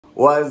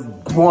What's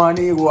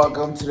Bonnie?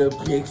 Welcome to the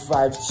Big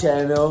 5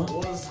 channel.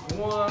 What's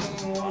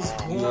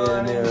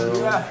going?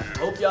 Yeah.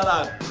 Hope y'all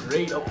are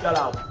great. Hope y'all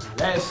are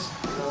blessed.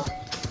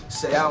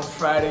 Say out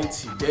Friday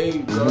today,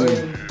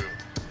 going.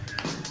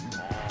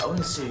 I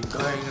wouldn't say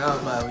going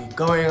out, but we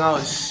going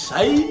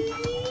outside.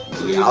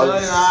 We going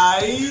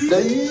outside.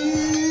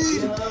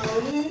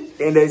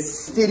 In the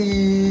city.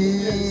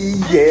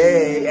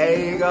 Yeah,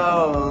 there you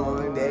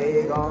go.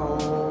 There you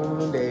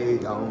go. There you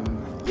go.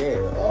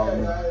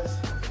 Yeah.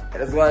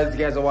 As well as you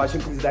guys are watching,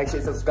 please like,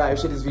 share, subscribe,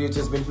 share this video to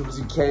as many people as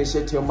you can,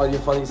 share to your mother,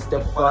 your father, your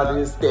stepfather,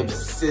 your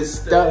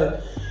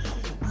stepsister.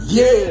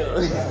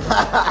 Yeah!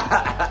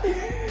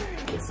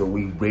 So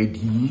we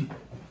ready.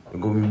 We're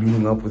gonna be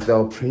meeting up with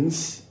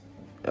Elvprince.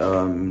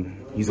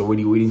 He's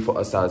already waiting for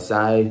us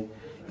outside.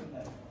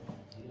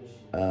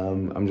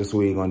 I'm just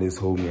waiting on this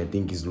homie. I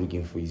think he's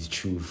looking for his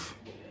truth.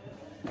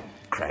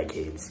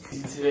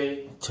 Crackheads.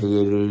 Today. Take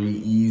it very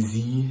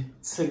easy.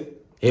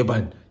 Hey,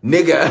 but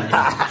nigga.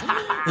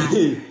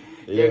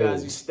 Yeah,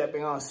 guys, we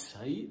stepping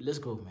outside. Let's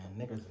go, man.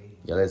 Niggas.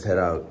 Yeah, let's head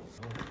out.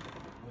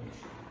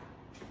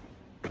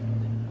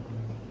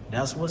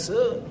 That's what's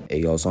up. Hey,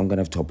 yo, so I'm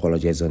gonna have to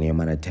apologize on the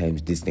amount of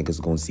times this nigga's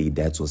gonna say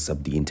that's what's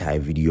up the entire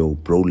video.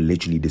 Bro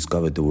literally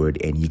discovered the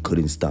word and he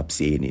couldn't stop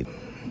saying it.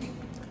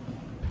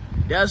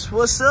 That's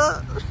what's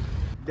up.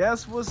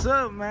 That's what's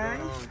up, man.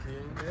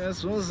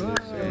 That's what's up,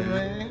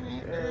 man.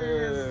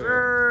 Yes,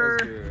 sir.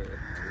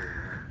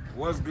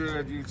 What's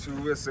good,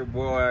 YouTube? It's your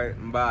boy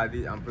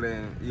Mbadi. I'm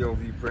playing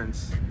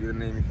Elvprince. Be the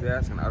name if you're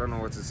asking. I don't know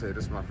what to say.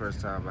 This is my first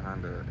time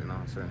behind the, you know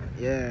what I'm saying?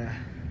 Yeah.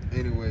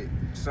 Anyway,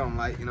 something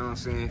like, you know what I'm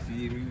saying? If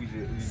you we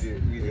just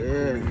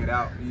cooling it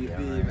out. You feel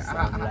me?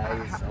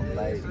 Some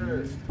light.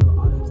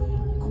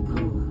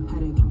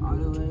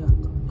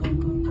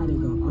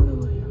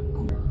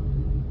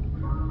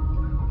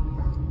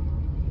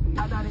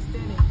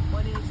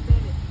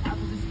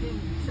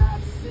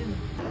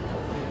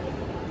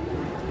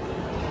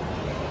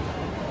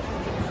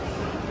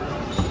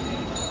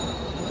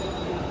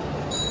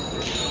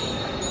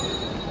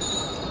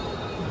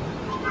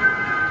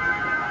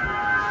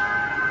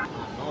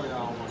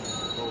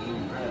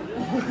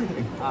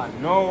 I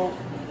know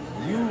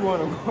you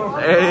wanna go.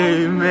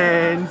 Hey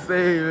man,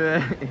 say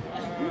man.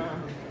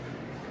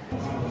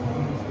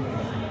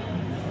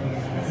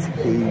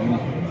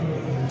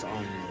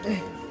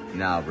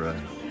 Nah, bro.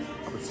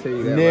 I'll tell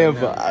you that.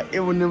 Never. Right It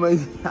will never.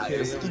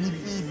 Skinny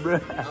feet, bro.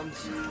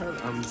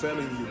 I'm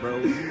telling you, bro.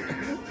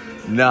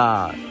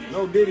 Nah.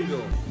 No diddy though.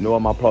 You know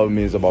what my problem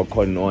is about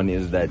Cotton On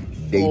is that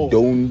they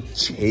don't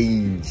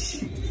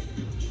change.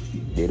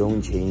 They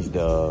don't change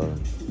the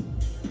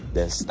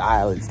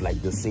style. It's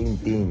like the same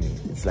thing.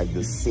 It's like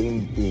the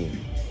same thing.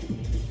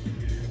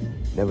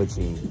 Never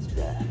changes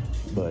that.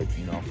 But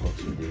you know, fuck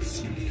with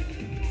this.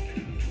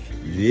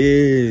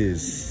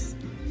 Yes.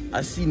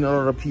 I seen a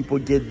lot of people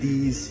get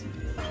these.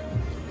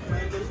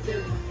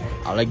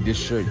 I like this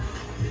shirt.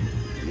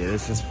 Yeah,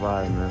 this is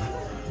fine, man.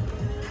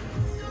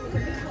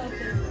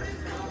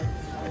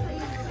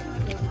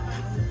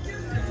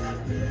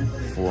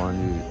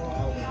 $400.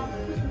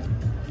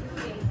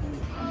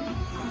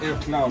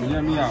 Cloud,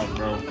 hear me out,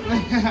 bro.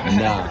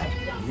 Nah.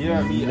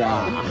 Hear me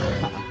out.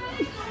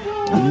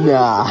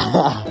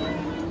 Nah.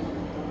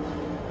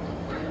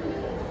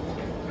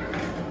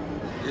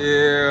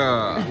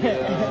 Yeah.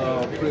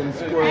 Prince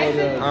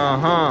Square.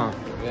 Uh-huh.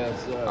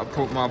 Yes, sir. I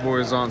put my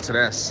boys on to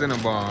that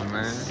Cinnabon,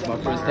 man. My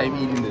first time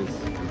eating this.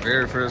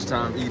 Very first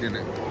time eating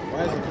it.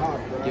 Why is it hot,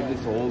 bro? Give this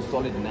a whole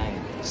solid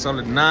 9.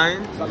 Solid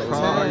 9? Solid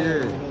Oh, 10.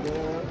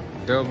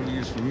 yeah.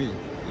 W's for me.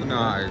 You know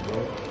how it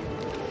go.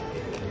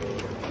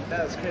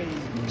 That's crazy.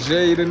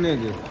 Jay the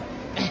nigga.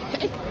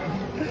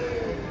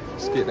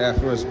 Let's get that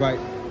first bite.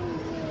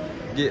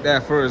 Get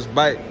that first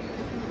bite.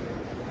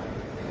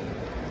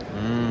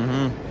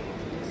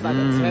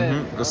 Solid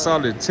 10. The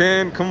solid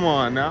 10. Come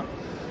on now.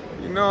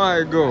 You know how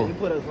it go. You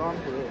put us on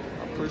for it.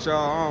 I put y'all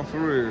on for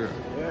real.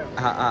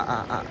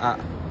 Yeah.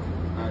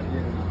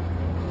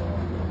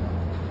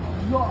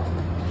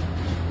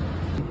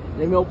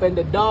 Let me open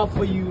the door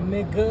for you,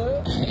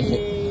 nigga.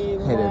 Hey,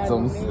 That's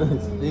some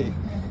shit.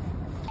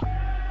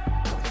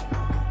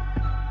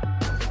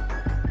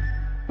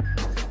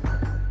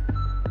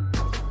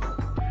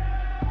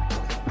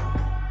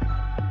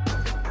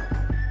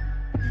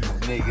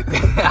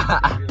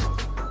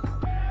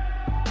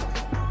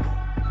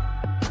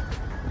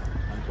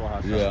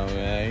 Yeah,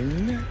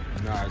 man.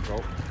 Nah, I go.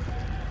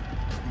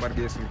 I'm about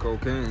to get some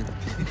cocaine.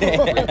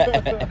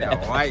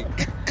 That white.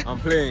 I'm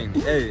playing.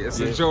 Hey, it's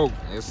a joke.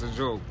 It's a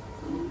joke.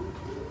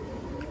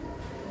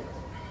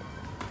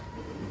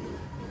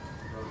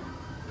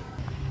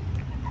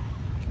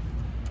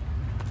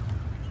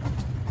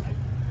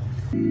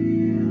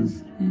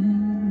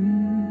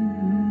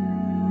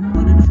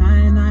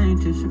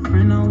 Just your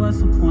friend, now what's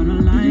the point of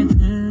lying?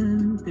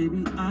 And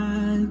baby,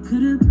 I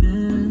could have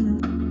been.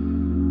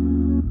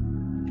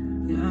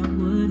 Yeah, I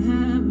would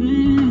have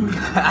been.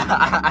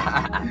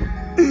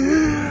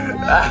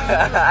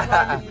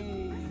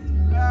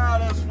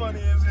 That's funny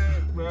as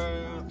hell,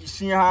 bro.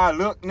 seen how I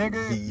look,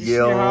 nigga? You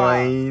Yeah, see how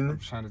man. I'm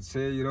trying to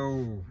tell you, though.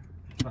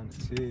 I'm trying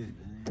to tell you.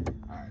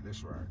 Alright,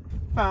 that's right.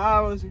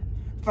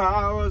 If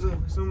I was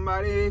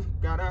somebody,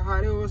 gotta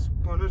hide it, was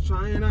upon the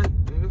train, and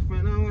the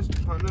friend I was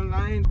upon the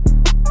line.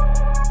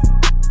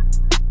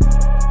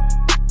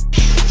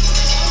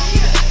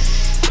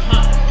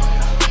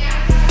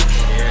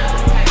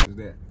 Yeah, bro. What's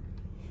that?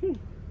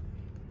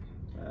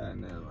 Ah,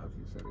 no, I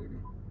think so, baby.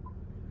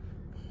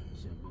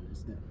 Simple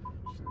as that.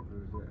 Simple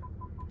as that.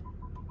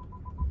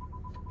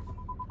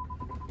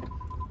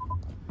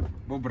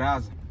 Bo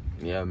brasa.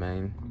 Yeah,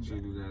 man.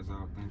 Appreciate you guys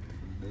all. Thank you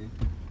for the day.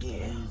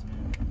 Yeah.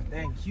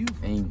 Thank you.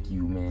 Thank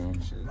you, man.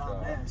 Appreciate Nah,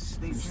 y'all. man,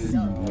 stay See safe. you,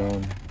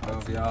 man.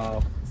 Love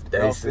y'all. Stay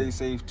Y'all safe. stay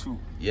safe too.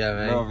 Yeah,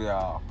 man. Love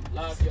y'all.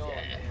 Love y'all.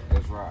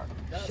 That's right.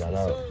 Shout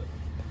out.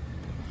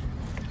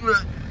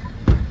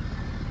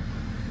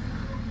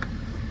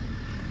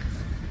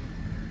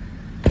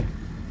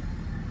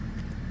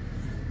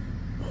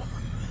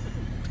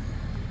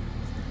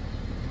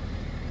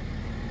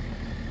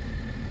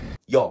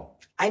 Yo,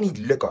 I need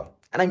liquor.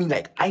 And I mean,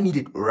 like, I need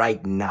it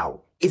right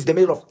now. It's the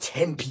middle of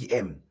 10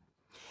 p.m.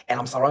 And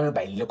I'm surrounded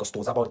by liquor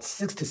stores, about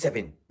 6 to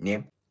 7.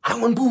 Yeah? I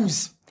want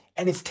booze.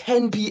 And it's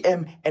 10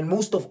 p.m. And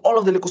most of all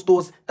of the liquor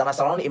stores that are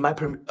surrounded in my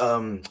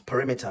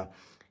perimeter,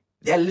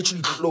 they're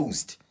literally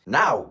closed.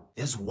 Now,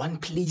 there's one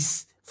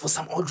place, for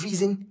some odd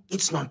reason,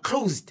 it's not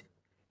closed.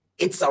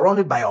 It's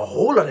surrounded by a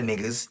whole lot of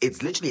niggas.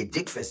 It's literally a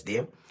dick fest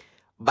there.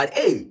 But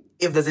hey,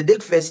 if there's a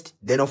dick fest,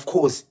 then of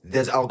course,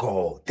 there's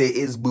alcohol. There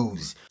is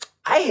booze.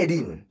 I head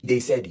in. They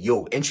said,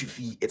 yo, entry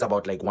fee, it's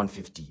about like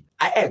 150.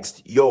 I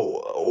asked, yo,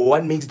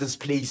 what makes this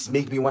place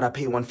make me want to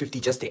pay 150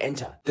 just to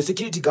enter? The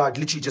security guard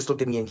literally just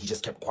looked at me and he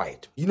just kept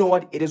quiet. You know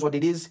what? It is what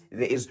it is.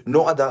 There is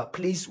no other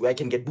place where I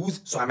can get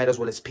booze, so I might as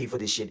well pay for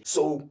this shit.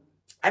 So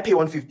I pay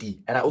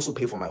 150 and I also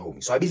pay for my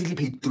homie. So I basically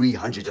paid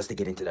 300 just to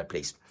get into that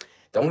place.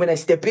 The moment I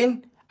step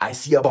in, I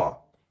see a bar.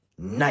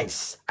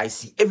 Nice. I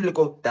see every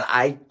liquor that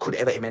I could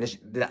ever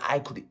imagine,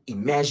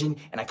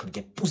 and I could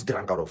get booze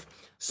drunk out of.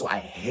 So I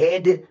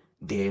head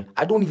there.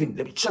 I don't even,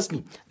 trust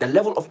me, the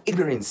level of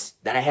ignorance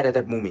that I had at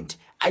that moment,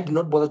 I did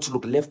not bother to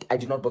look left. I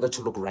did not bother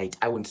to look right.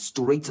 I went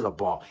straight to the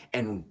bar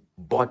and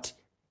bought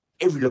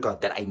every liquor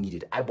that I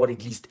needed. I bought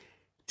at least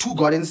 2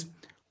 Gordons,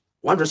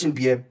 1 Russian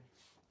beer,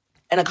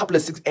 and a couple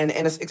of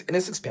a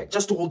six pack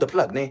just to hold the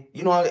plug, ne?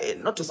 You know,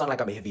 not to sound like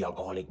I'm a heavy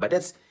alcoholic,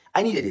 but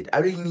I needed it. I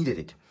really needed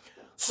it.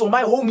 So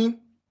my homie,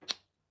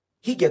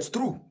 he gets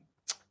through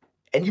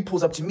and he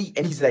pulls up to me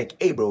and he's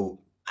like, hey bro,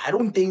 I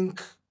don't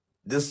think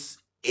this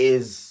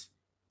is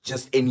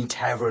just any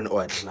tavern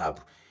or a club.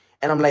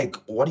 And I'm like,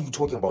 what are you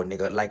talking about,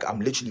 nigga? Like, I'm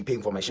literally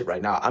paying for my shit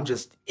right now. I'm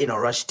just in a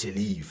rush to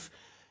leave.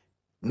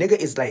 Nigga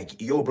is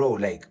like, yo bro,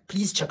 like,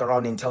 please check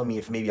around and tell me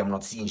if maybe I'm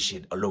not seeing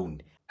shit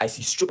alone. I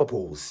see stripper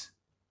poles.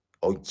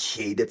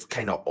 Okay, that's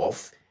kind of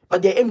off,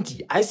 but they're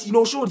empty. I see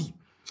no shorty.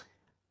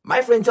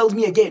 My friend tells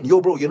me again, yo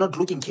bro, you're not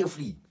looking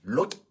carefully.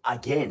 Look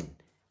again.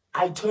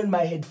 I turn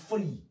my head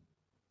fully.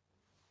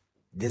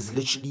 There's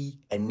literally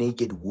a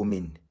naked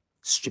woman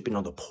stripping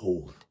on the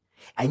pole.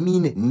 I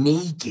mean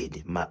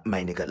naked, my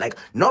nigga. Like,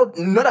 not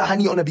a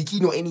honey on a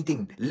bikini or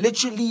anything.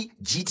 Literally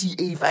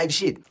GTA 5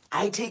 shit.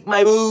 I take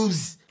my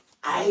booze.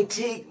 I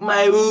take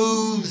my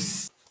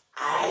booze.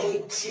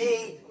 I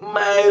take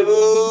my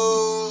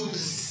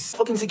booze.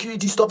 Fucking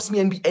security stops me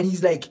and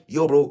he's like,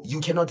 yo bro, you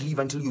cannot leave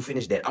until you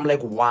finish that. I'm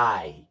like,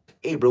 why?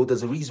 Hey bro,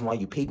 there's a reason why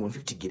you paid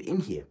 150 to get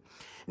in here.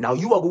 Now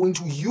you are going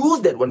to use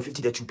that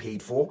 150 that you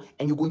paid for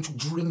and you're going to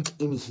drink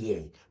in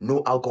here.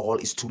 No alcohol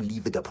is to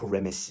leave the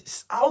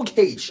premises.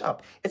 Okay,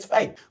 sharp. It's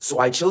fine. So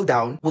I chill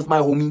down with my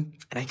homie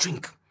and I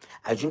drink.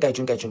 I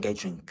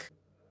drink.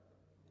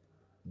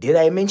 Did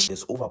I mention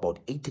there's over about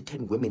 8 to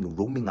 10 women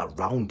roaming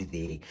around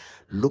there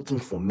looking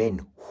for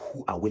men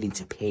who are willing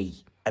to pay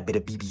a bit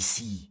of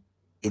BBC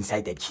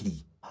inside that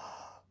kitty?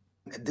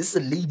 This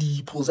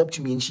lady pulls up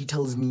to me and she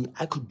tells me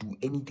I could do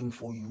anything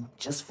for you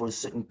just for a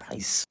certain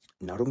price.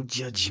 Now don't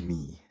judge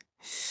me.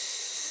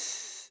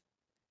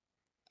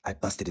 I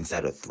busted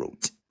inside her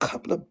throat.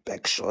 Couple of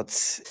back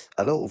shots,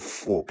 a little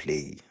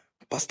foreplay.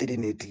 Busted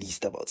in at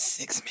least about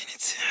 6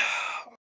 minutes.